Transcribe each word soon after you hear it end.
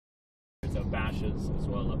Ashes as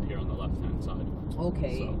well up here on the left-hand side.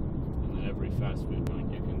 Okay. So, and then every fast food joint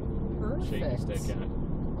you can shake a stick at.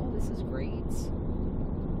 Oh, this is great.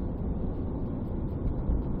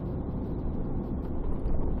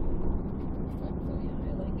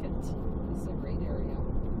 I like it. This is a great area.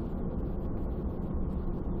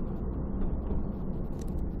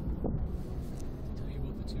 Tell you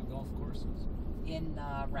about the 2 golf courses. In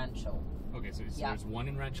Rancho. Okay, so Yeah. there's one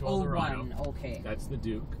in Rancho Oh, Eldorado. one. Okay. That's the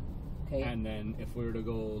Duke. Okay. And then if we were to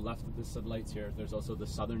go left of the lights here, there's also the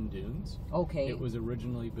Southern Dunes. Okay. It was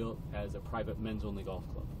originally built as a private men's-only golf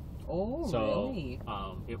club. Oh, So, really?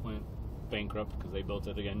 it went bankrupt because they built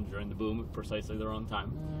it again during the boom at precisely the wrong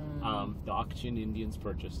time. The Auction Indians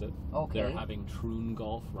purchased it. Okay. They're having Troon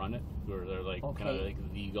Golf run it, where they're like kind of like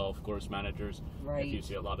the golf course managers. Right. If you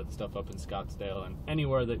see a lot of the stuff up in Scottsdale and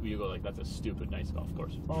anywhere that you go, like that's a stupid nice golf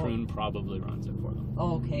course. Oh. Troon probably runs it for them.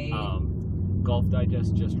 Okay. Golf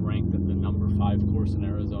Digest just ranked it the number 5 course in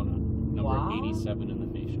Arizona, number Wow. 87 in the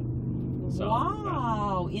nation. So,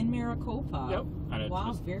 wow, in Maricopa. Yep. And it's Wow,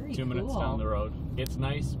 just very 2 minutes cool. down the road. It's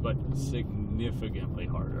nice, but significantly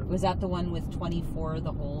harder. Was that the one with 24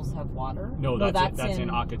 the holes have water? No, that's in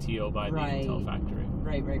Ocotillo by Right. the Intel factory.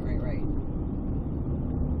 Right.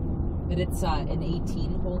 But it's an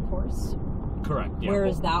 18-hole course? Correct. Yeah.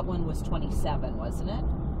 Whereas that one was 27, wasn't it?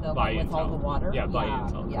 The By one with all Intel. the water? Yeah, by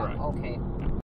Intel, Yeah, correct. okay.